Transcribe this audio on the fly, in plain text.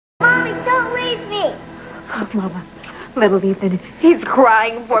leave me. Oh, Mama, little Ethan, he's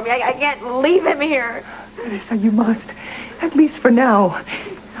crying for me. I can't leave him here. Teresa, you must. At least for now.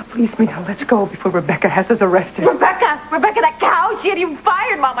 Now, please, Mia, let's go before Rebecca has us arrested. Rebecca, that cow, she had you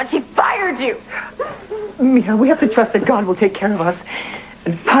fired, Mama. She fired you. Mia, we have to trust that God will take care of us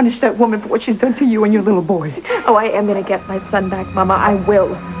and punish that woman for what she's done to you and your little boy. Oh, I am going to get my son back, Mama. I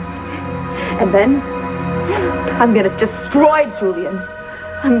will. And then I'm going to destroy Julian.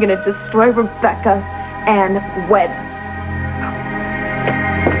 I'm going to destroy Rebecca and wed.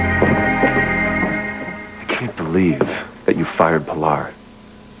 I can't believe that you fired Pilar.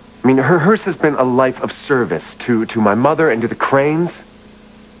 I mean, hers has been a life of service to my mother and to the Cranes.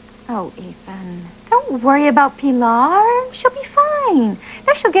 Oh, Ethan, don't worry about Pilar. She'll be fine.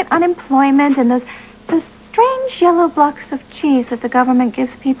 Now she'll get unemployment and those strange yellow blocks of cheese that the government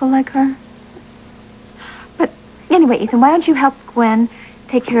gives people like her. But anyway, Ethan, why don't you help Gwen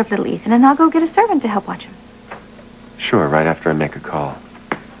take care of little Ethan, and I'll go get a servant to help watch him. Sure, right after I make a call.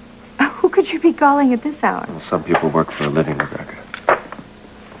 Who could you be calling at this hour? Well, some people work for a living, Rebecca.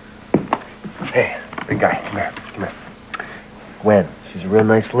 Hey, big guy, come here. Gwen, she's a real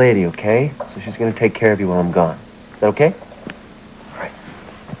nice lady, okay? So she's gonna take care of you while I'm gone. Is that okay? All right.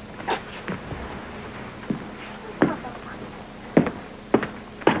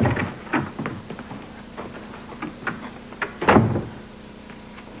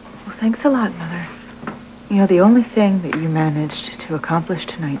 Well, thanks a lot, Mother. You know, the only thing that you managed to accomplish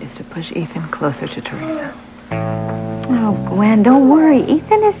tonight is to push Ethan closer to Teresa. Oh, Gwen, don't worry.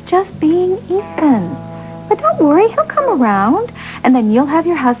 Ethan is just being Ethan. But don't worry, he'll come around. And then you'll have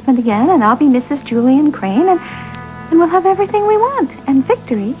your husband again, and I'll be Mrs. Julian Crane, and we'll have everything we want. And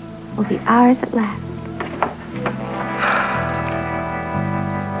victory will be ours at last.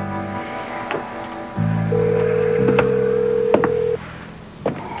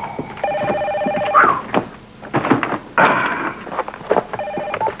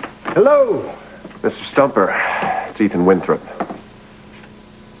 Hello. Mr. Stumper, it's Ethan Winthrop.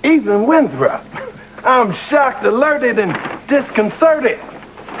 Ethan Winthrop. I'm shocked, alerted, and disconcerted.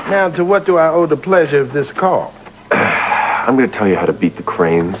 Now, to what do I owe the pleasure of this call? I'm going to tell you how to beat the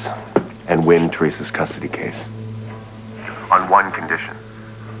Cranes and win Teresa's custody case. On one condition.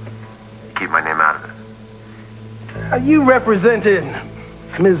 Keep my name out of it. You represented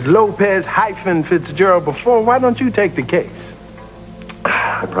Ms. Lopez-Fitzgerald before. Why don't you take the case?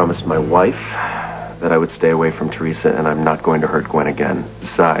 I promised my wife that I would stay away from Teresa, and I'm not going to hurt Gwen again.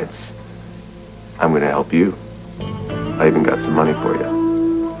 Besides, I'm going to help you. I even got some money for you.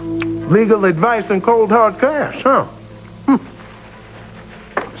 Legal advice and cold hard cash, huh?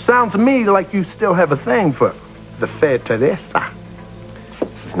 Sounds to me like you still have a thing for the fair Teresa.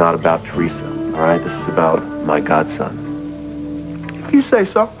 This is not about Teresa, all right? This is about my godson. You say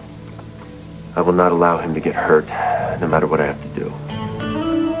so. I will not allow him to get hurt, no matter what I have to do.